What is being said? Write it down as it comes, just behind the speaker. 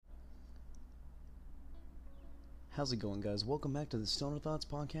How's it going, guys? Welcome back to the Stoner Thoughts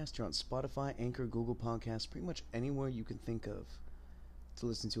Podcast. You're on Spotify, Anchor, Google Podcasts, pretty much anywhere you can think of to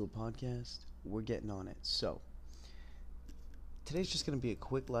listen to a podcast. We're getting on it. So, today's just going to be a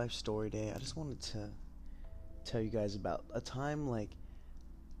quick life story day. I just wanted to tell you guys about a time like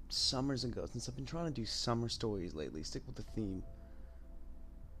summers ago, since I've been trying to do summer stories lately, stick with the theme.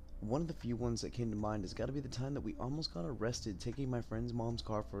 One of the few ones that came to mind has got to be the time that we almost got arrested taking my friend's mom's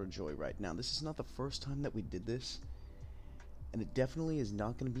car for a joyride. Now, this is not the first time that we did this, and it definitely is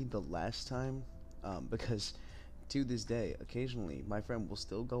not going to be the last time, because to this day, occasionally, my friend will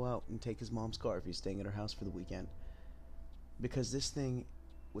still go out and take his mom's car if he's staying at her house for the weekend, because this thing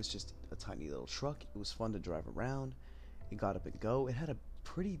was just a tiny little truck. It was fun to drive around. It got up and go. It had a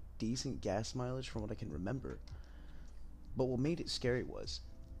pretty decent gas mileage from what I can remember, but what made it scary was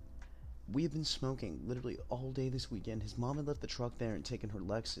we had been smoking literally all day this weekend. His mom had left the truck there and taken her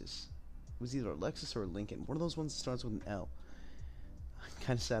Lexus. It was either a Lexus or a Lincoln, one of those ones that starts with an L. I'm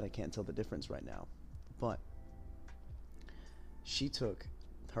kind of sad I can't tell the difference right now. But she took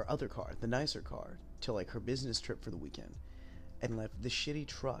her other car, the nicer car, to like her business trip for the weekend and left the shitty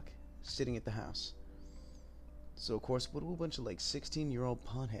truck sitting at the house. So of course, what do a bunch of like 16-year-old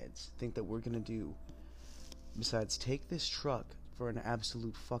potheads think that we're gonna do besides take this truck for an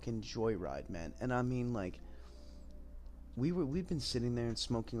absolute fucking joyride, man? And I mean, like, we'd been sitting there and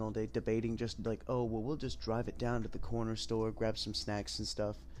smoking all day, debating just like, oh well, we'll just drive it down to the corner store, grab some snacks and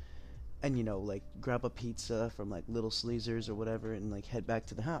stuff, and like grab a pizza from like Little Sleezers or whatever, and like head back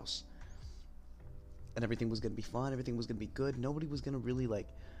to the house. And everything was gonna be fine, everything was gonna be good, nobody was gonna really like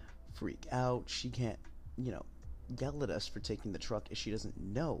freak out. She can't, yell at us for taking the truck if she doesn't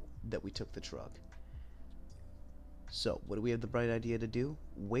know that we took the truck. So, what do we have the bright idea to do?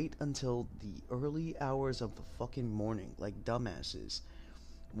 Wait until the early hours of the fucking morning, like dumbasses,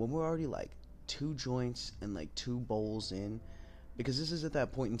 when we're already like 2 joints and like 2 bowls in, because this is at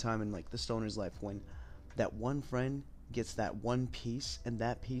that point in time in like the stoner's life when that one friend gets that one piece, and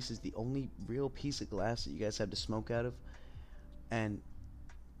that piece is the only real piece of glass that you guys have to smoke out of. And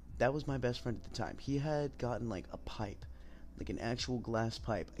that was my best friend at the time. He had gotten like a pipe, like an actual glass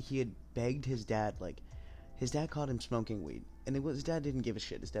pipe. He had begged his dad, like, his dad caught him smoking weed, and his dad didn't give a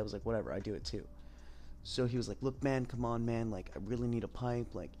shit. His dad was like, whatever, I do it too. So he was like, look, man, come on, man, like, I really need a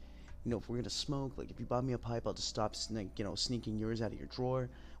pipe, like, if we're gonna smoke, like, if you buy me a pipe, I'll just stop, sneaking yours out of your drawer.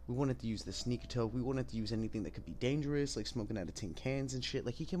 We wanted to use the sneaker toe. We wanted to use anything that could be dangerous, like smoking out of tin cans and shit.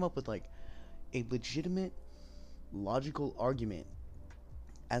 Like, he came up with, like, a legitimate, logical argument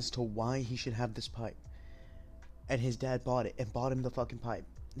as to why he should have this pipe. And his dad bought it, and bought him the fucking pipe.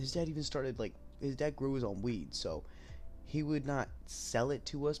 His dad even started, like, his dad grew his own weed, so he would not sell it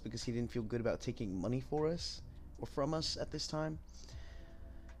to us because he didn't feel good about taking money for us or from us at this time.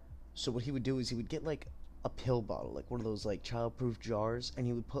 So what he would do is he would get like a pill bottle, like one of those like child-proof jars, and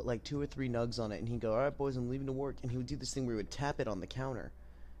he would put like 2 or 3 nugs on it, and he'd go, alright boys, I'm leaving to work. And he would do this thing where he would tap it on the counter.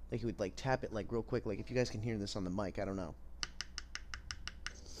 Like he would like tap it like real quick, like if you guys can hear this on the mic, I don't know.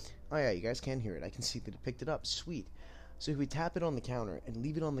 Oh yeah, you guys can hear it. I can see that it picked it up. Sweet. So he would tap it on the counter and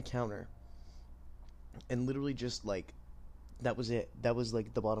leave it on the counter, and literally just like, that was it. That was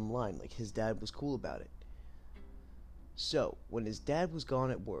like the bottom line. Like, his dad was cool about it. So when his dad was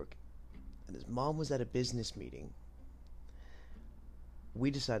gone at work and his mom was at a business meeting, we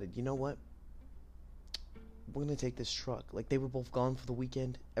decided, you know what, we're gonna take this truck. Like, they were both gone for the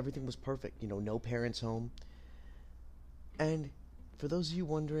weekend, everything was perfect, no parents home. And for those of you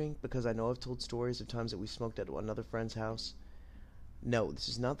wondering, because I know I've told stories of times that we smoked at another friend's house, no, this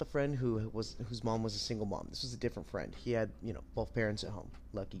is not the friend whose mom was a single mom. This was a different friend. He had, both parents at home.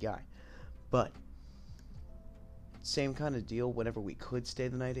 Lucky guy. But same kind of deal whenever we could stay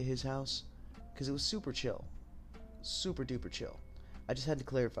the night at his house, because it was super chill. Super duper chill. I just had to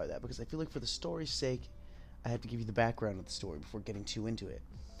clarify that because I feel like for the story's sake, I had to give you the background of the story before getting too into it.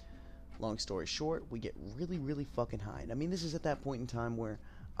 Long story short, we get really, really fucking high. And I mean, this is at that point in time where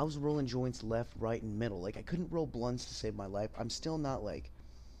I was rolling joints left, right, and middle. Like, I couldn't roll blunts to save my life. I'm still not, like,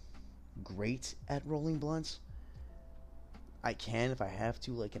 great at rolling blunts. I can if I have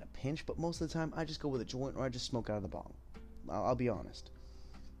to, like, in a pinch, but most of the time, I just go with a joint or I just smoke out of the bong. I'll be honest.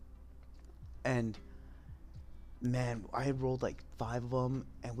 And, man, I had rolled, like, 5 of them,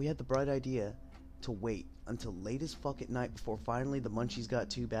 and we had the bright idea to wait until late as fuck at night before finally the munchies got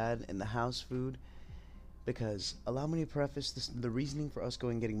too bad and the house food. Because, allow me to preface this, the reasoning for us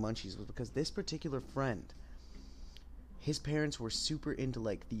going and getting munchies was because this particular friend, his parents were super into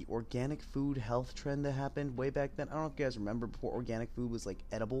like the organic food health trend that happened way back then. I don't know if you guys remember, before organic food was like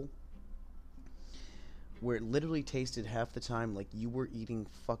edible, where it literally tasted half the time like you were eating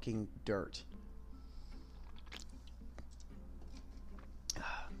fucking dirt.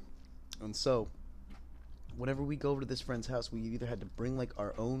 And so, whenever we go over to this friend's house, we either had to bring like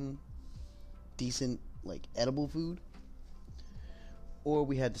our own decent like edible food, or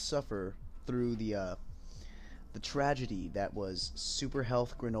we had to suffer through the tragedy that was super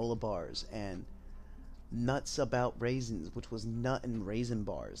health granola bars and nuts about raisins, which was nut and raisin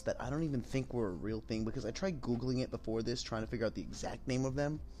bars that I don't even think were a real thing, because I tried googling it before this trying to figure out the exact name of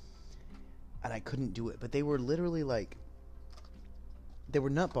them and I couldn't do it. But they were literally like, they were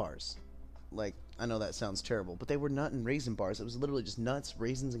nut bars. Like, I know that sounds terrible, but they were nut and raisin bars. It was literally just nuts,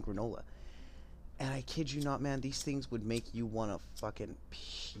 raisins, and granola. And I kid you not, man, these things would make you want to fucking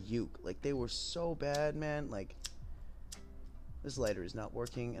puke. Like, they were so bad, man. Like, this lighter is not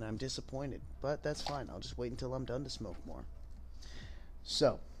working, and I'm disappointed. But that's fine. I'll just wait until I'm done to smoke more.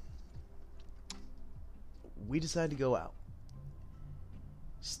 So, we decided to go out.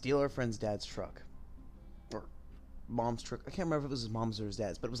 Steal our friend's dad's truck. Or mom's truck. I can't remember if it was his mom's or his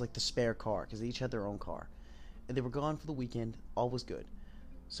dad's, but it was like the spare car, because they each had their own car. And they were gone for the weekend. All was good.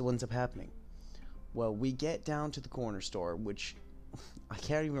 So what ends up happening? Well, we get down to the corner store, which I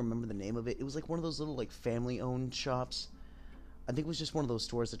can't even remember the name of it. It was like one of those little like family-owned shops. I think it was just one of those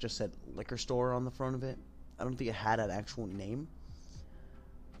stores that just said liquor store on the front of it. I don't think it had an actual name.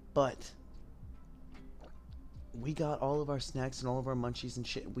 But we got all of our snacks and all of our munchies and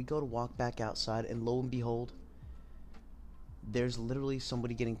shit. We go to walk back outside, and lo and behold, there's literally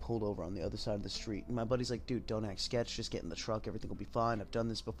somebody getting pulled over on the other side of the street. And my buddy's like, dude, don't act sketch. Just get in the truck. Everything will be fine. I've done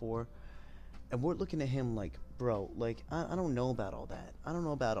this before. And we're looking at him like, bro, like, I don't know about all that. I don't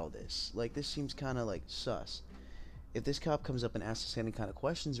know about all this. Like, this seems kind of, like, sus. If this cop comes up and asks us any kind of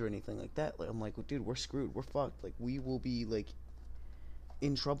questions or anything like that, like, I'm like, well, dude, we're screwed. We're fucked. Like, we will be, like,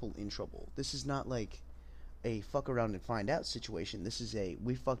 in trouble. This is not, like, a fuck around and find out situation. This is a,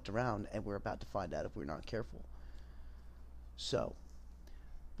 we fucked around and we're about to find out if we're not careful. So,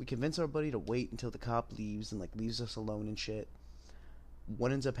 we convince our buddy to wait until the cop leaves and, like, leaves us alone and shit.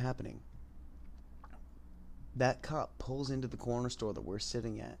 What ends up happening? That cop pulls into the corner store that we're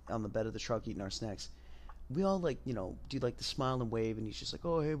sitting at on the bed of the truck eating our snacks. We all, like, you know, do, like, the smile and wave, and he's just like,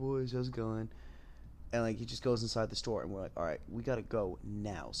 oh, hey, boys, how's it going? And, like, he just goes inside the store, and we're like, alright, we gotta go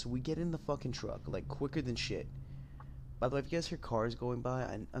now. So we get in the fucking truck, like, quicker than shit. By the way, if you guys hear cars going by,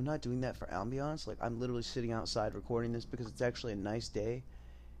 I'm not doing that for ambiance. Like, I'm literally sitting outside recording this because it's actually a nice day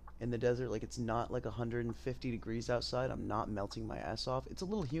in the desert. Like, it's not, like, 150 degrees outside. I'm not melting my ass off. It's a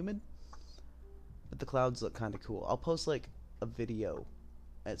little humid, but the clouds look kind of cool. I'll post, like, a video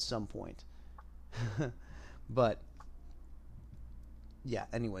at some point. But, yeah,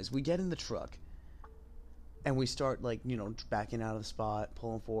 anyways, we get in the truck, and we start, like, you know, backing out of the spot,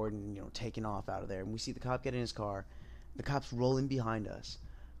 pulling forward, and, you know, taking off out of there. And we see the cop get in his car. The cop's rolling behind us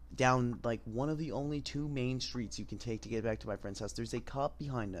down, like, one of the only two main streets you can take to get back to my friend's house. There's a cop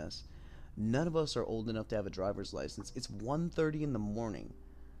behind us. None of us are old enough to have a driver's license. It's 1:30 in the morning.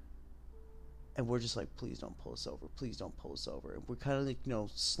 And we're just like, please don't pull us over. Please don't pull us over. And we're kind of, like, you know,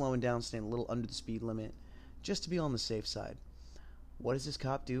 slowing down, staying a little under the speed limit, just to be on the safe side. What does this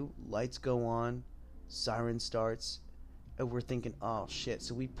cop do? Lights go on, siren starts, and we're thinking, oh shit.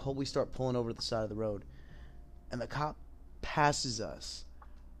 So we start pulling over to the side of the road, and the cop passes us,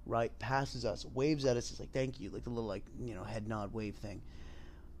 right? Passes us, waves at us. He's like, thank you, like the little, like, you know, head nod wave thing.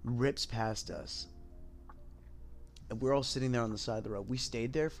 Rips past us. And we're all sitting there on the side of the road. We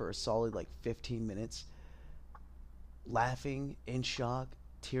stayed there for a solid, like, 15 minutes, laughing, in shock,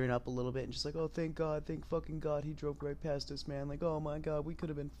 tearing up a little bit, and just like, oh, thank God, thank fucking God, he drove right past us, man. Like, oh my God, we could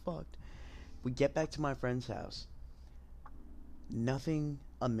have been fucked. We get back to my friend's house. Nothing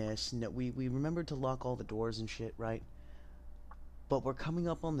amiss. No, we remembered to lock all the doors and shit, right? But we're coming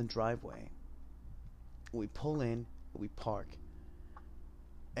up on the driveway. We pull in, we park.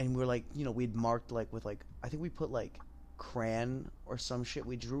 And we're like, you know, we'd marked, like, with, like, I think we put, like, crayon or some shit.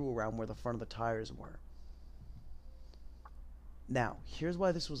 We drew around where the front of the tires were. Now, here's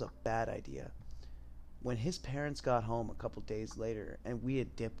why this was a bad idea. When his parents got home a couple days later and we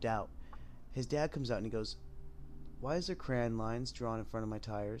had dipped out, his dad comes out and he goes, why is there crayon lines drawn in front of my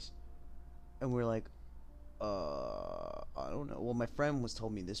tires? And we're like, I don't know. Well, my friend was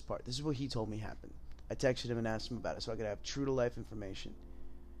told me this part. This is what he told me happened. I texted him and asked him about it so I could have true to life information.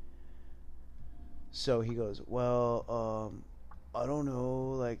 So he goes, well, I don't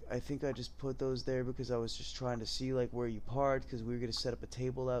know, like, I think I just put those there because I was just trying to see, like, where you parked, because we were going to set up a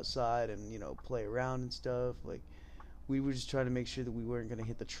table outside and, you know, play around and stuff. Like, we were just trying to make sure that we weren't going to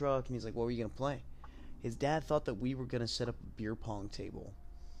hit the truck. And he's like, what were you going to play? His dad thought that we were going to set up a beer pong table,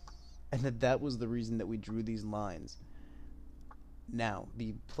 and that was the reason that we drew these lines. Now,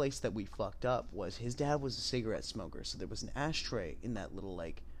 the place that we fucked up was his dad was a cigarette smoker, so there was an ashtray in that little,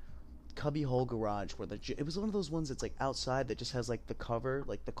 like, cubby hole garage where it was one of those ones that's like outside that just has like the cover,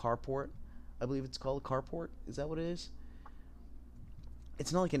 like the carport. I believe it's called a carport. Is that what it is?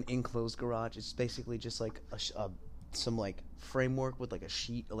 It's not like an enclosed garage. It's basically just like some like framework with like a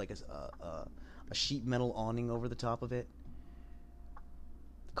sheet, like a sheet metal awning over the top of it.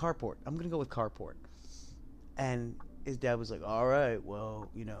 Carport. I'm gonna go with carport. And his dad was like, "All right, well,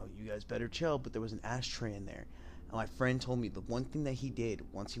 you know, you guys better chill." But there was an ashtray in there, and my friend told me the one thing that he did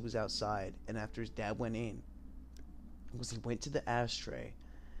once he was outside and after his dad went in was he went to the ashtray,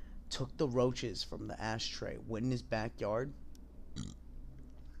 took the roaches from the ashtray, went in his backyard,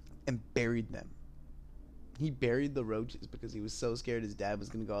 and buried them. He buried the roaches because he was so scared his dad was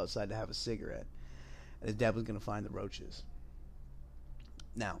going to go outside to have a cigarette. And his dad was going to find the roaches.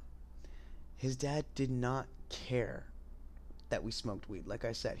 Now, his dad did not care that we smoked weed. Like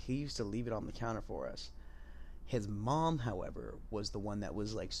I said, he used to leave it on the counter for us. His mom, however, was the one that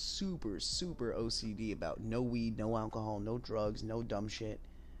was like super, super OCD about no weed, no alcohol, no drugs, no dumb shit.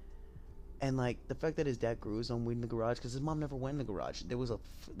 And like the fact that his dad grew his own weed in the garage, because his mom never went in the garage. There was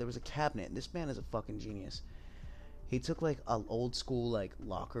a cabinet. And this man is a fucking genius. He took like an old school like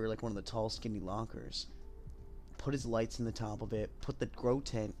locker, like one of the tall skinny lockers, put his lights in the top of it, put the grow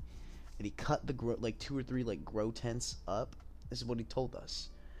tent, and he cut the like 2 or 3 like grow tents up. This is what he told us.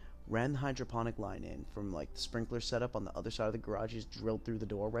 Ran the hydroponic line in from like the sprinkler setup on the other side of the garage. Just drilled through the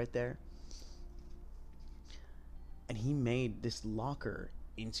door right there, and he made this locker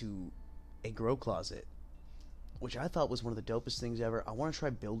into a grow closet, which I thought was one of the dopest things ever. I want to try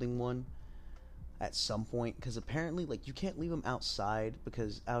building one at some point, because apparently like you can't leave them outside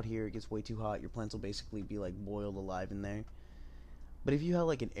because out here it gets way too hot. Your plants will basically be like boiled alive in there. But if you have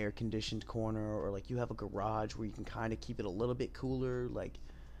like an air conditioned corner, or like you have a garage where you can kind of keep it a little bit cooler, like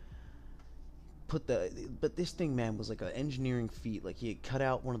but this thing, man, was like an engineering feat. Like he had cut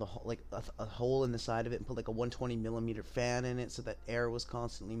out one of the like a hole in the side of it and put like a 120 millimeter fan in it so that air was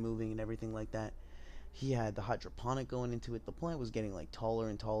constantly moving and everything like that. He had the hydroponic going into it. The plant was getting like taller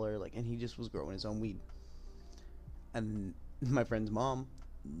and taller, like, and he just was growing his own weed. And my friend's mom,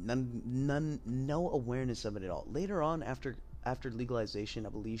 no awareness of it at all. Later on, after legalization, I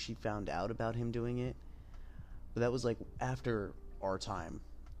believe she found out about him doing it, but that was like after our time.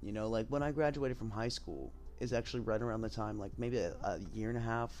 You know, like when I graduated from high school is actually right around the time, like maybe a year and a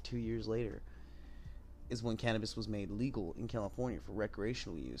half, 2 years later, is when cannabis was made legal in California for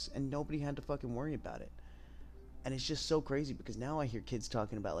recreational use, and nobody had to fucking worry about it. And it's just so crazy because now I hear kids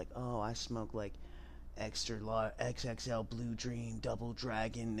talking about like, oh, I smoke like extra large XXL Blue Dream, Double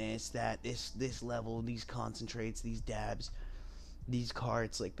Dragon, this level, these concentrates, these dabs, these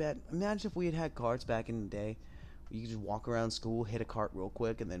carts. Like that. Imagine if we had carts back in the day. You just walk around school, hit a cart real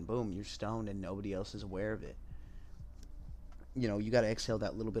quick, and then boom, you're stoned and nobody else is aware of it. You know, you got to exhale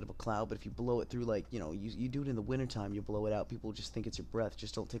that little bit of a cloud, but if you blow it through, like, you know, you do it in the wintertime, you blow it out, people just think it's your breath.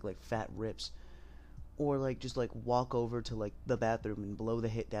 Just don't take, like, fat rips. Or, like, just, like, walk over to, like, the bathroom and blow the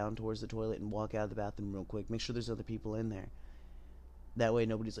hit down towards the toilet and walk out of the bathroom real quick. Make sure there's other people in there. That way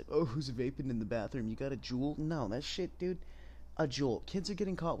nobody's like, oh, who's vaping in the bathroom? You got a Juul? No, that shit, dude, a Juul. Kids are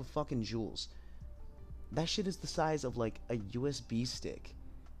getting caught with fucking Juuls. That shit is the size of, like, a USB stick.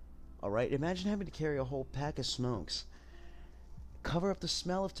 Alright? Imagine having to carry a whole pack of smokes. Cover up the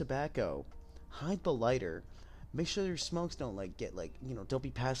smell of tobacco. Hide the lighter. Make sure your smokes don't, like, get, like, you know, don't be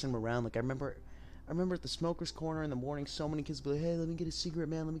passing them around. Like, I remember at the smoker's corner in the morning, so many kids would be like, hey, let me get a cigarette,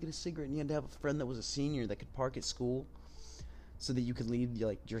 man, let me get a cigarette. And you had to have a friend that was a senior that could park at school so that you could leave,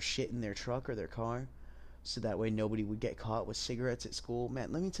 like, your shit in their truck or their car. So that way nobody would get caught with cigarettes at school.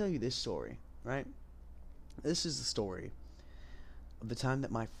 Man, let me tell you this story, right? This is the story of the time that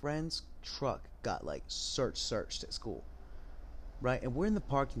my friend's truck got, like, searched at school. Right? And we're in the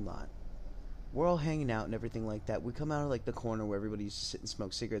parking lot. We're all hanging out and everything like that. We come out of, like, the corner where everybody used to sit and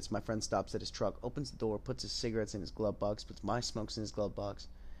smoke cigarettes. My friend stops at his truck, opens the door, puts his cigarettes in his glove box, puts my smokes in his glove box.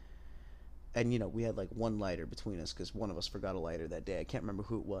 And, you know, we had, like, one lighter between us because one of us forgot a lighter that day. I can't remember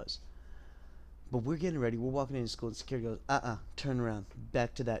who it was. But we're getting ready. We're walking into school and security goes, turn around.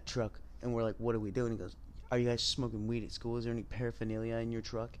 Back to that truck. And we're like, what are we doing? He goes, are you guys smoking weed at school? Is there any paraphernalia in your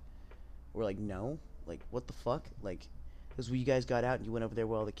truck? We're like, no. Like, what the fuck? Like, because you guys got out and you went over there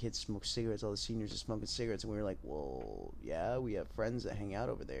where all the kids smoke cigarettes, all the seniors are smoking cigarettes, and we were like, well, yeah, we have friends that hang out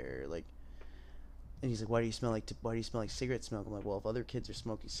over there. Like, and he's like, why do you smell like cigarette smoke? I'm like, well, if other kids are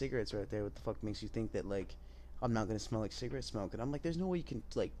smoking cigarettes right there, what the fuck makes you think that, like, I'm not gonna smell like cigarette smoke? And I'm like, there's no way you can,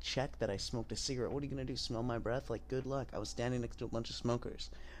 like, check that I smoked a cigarette. What are you gonna do? Smell my breath? Like, good luck. I was standing next to a bunch of smokers.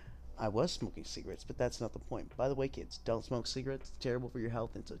 I was smoking cigarettes, but that's not the point. By the way, kids, don't smoke cigarettes. It's terrible for your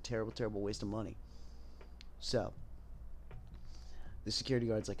health, and it's a terrible, terrible waste of money. So, The security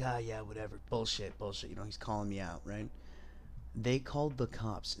guard's like, ah, yeah, whatever, bullshit, bullshit. You know, he's calling me out, right? They called the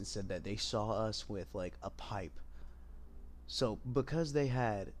cops and said that they saw us with like a pipe. So because they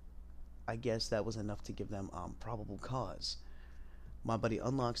had, I guess that was enough to give them probable cause. My buddy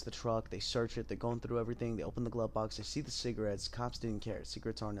unlocks the truck. They search it. They're going through everything. They open the glove box. They see the cigarettes. Cops didn't care.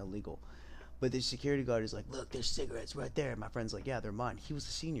 Cigarettes aren't illegal. But the security guard is like, look, there's cigarettes right there. My friend's like, yeah, they're mine. He was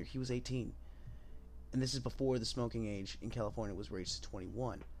a senior. He was 18. And this is before the smoking age in California was raised to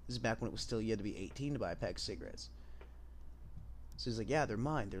 21. This is back when it was still, you had to be 18 to buy a pack of cigarettes. So he's like, yeah, they're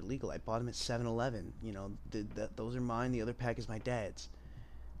mine. They're legal. I bought them at 7-Eleven. You know, those are mine. The other pack is my dad's.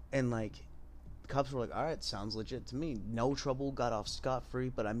 And, like, the cops were like, all right, sounds legit to me. No trouble. Got off scot-free.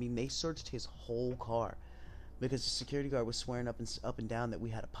 But, I mean, they searched his whole car. Because the security guard was swearing up and down that we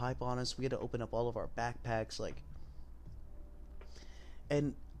had a pipe on us. We had to open up all of our backpacks. Like,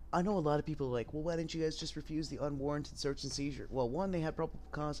 and I know a lot of people are like, well, why didn't you guys just refuse the unwarranted search and seizure? Well, one, they had probable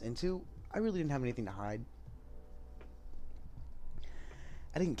cause. And two, I really didn't have anything to hide.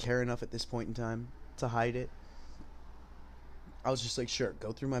 I didn't care enough at this point in time to hide it. I was just like, sure,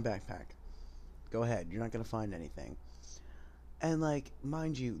 go through my backpack. Go ahead. You're not going to find anything. And, like,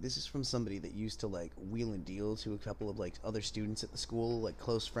 mind you, this is from somebody that used to, like, wheel and deal to a couple of, like, other students at the school, like,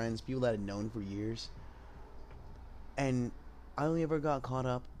 close friends, people that I'd known for years. And I only ever got caught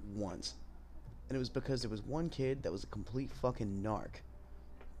up once. And it was because there was one kid that was a complete fucking narc.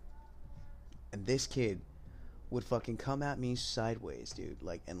 And this kid would fucking come at me sideways, dude.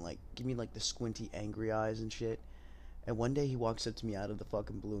 Like, and, like, give me, like, the squinty, angry eyes and shit. And one day he walks up to me out of the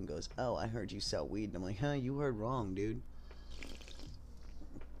fucking blue and goes, oh, I heard you sell weed. And I'm like, huh, you heard wrong, dude.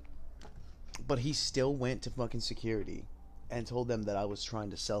 But he still went to fucking security and told them that I was trying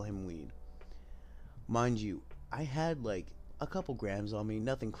to sell him weed. Mind you, I had, like, a couple grams on me,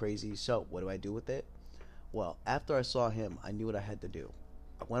 nothing crazy. So, what do I do with it? Well, after I saw him, I knew what I had to do.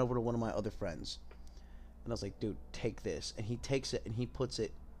 I went over to one of my other friends. And I was like, dude, take this. And he takes it and he puts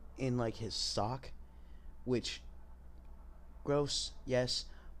it in, like, his sock. Which, gross, yes.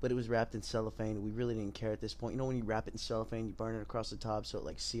 But it was wrapped in cellophane. We really didn't care at this point. You know when you wrap it in cellophane, you burn it across the top so it,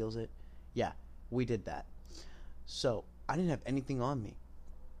 like, seals it? Yeah, we did that. So, I didn't have anything on me.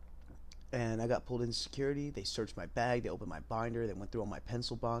 And I got pulled into security. They searched my bag. They opened my binder. They went through all my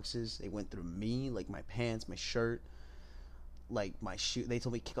pencil boxes. They went through me, like my pants, my shirt, like my shoe. They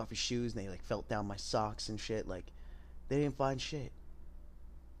told me kick off your shoes, and they like felt down my socks and shit. Like, they didn't find shit.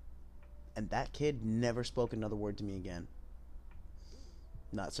 And that kid never spoke another word to me again.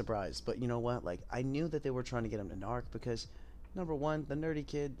 Not surprised, but you know what? Like, I knew that they were trying to get him to narc because, number one, the nerdy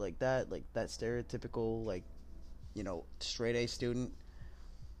kid, like that stereotypical, like, you know, straight A student.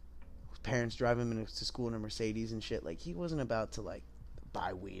 Parents drive him into school in a Mercedes and shit. Like, he wasn't about to, like,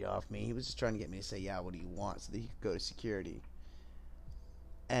 buy weed off me. He was just trying to get me to say, yeah, what do you want? So that he could go to security.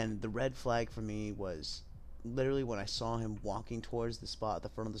 And the red flag for me was literally when I saw him walking towards the spot at the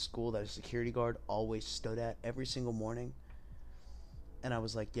front of the school that a security guard always stood at every single morning. And I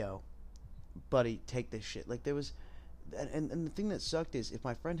was like, yo, buddy, take this shit. Like, there was... And the thing that sucked is if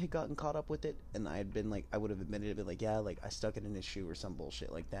my friend had gotten caught up with it and I had been, like, I would have admitted it, been like, yeah, like, I stuck it in his shoe or some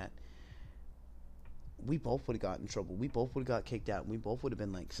bullshit like that. We both would have got in trouble. We both would have got kicked out. And we both would have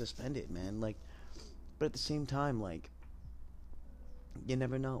been, like, suspended, man. Like, but at the same time, like, you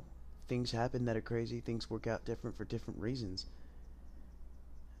never know. Things happen that are crazy. Things work out different for different reasons.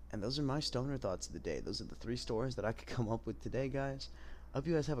 And those are my stoner thoughts of the day. Those are the 3 stories that I could come up with today, guys. I hope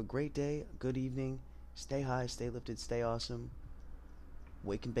you guys have a great day, a good evening. Stay high, stay lifted, stay awesome.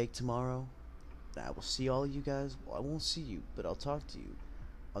 Wake and bake tomorrow. I will see all of you guys. Well, I won't see you, but I'll talk to you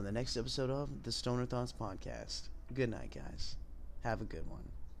on the next episode of the Stoner Thoughts Podcast. Good night, guys. Have a good one.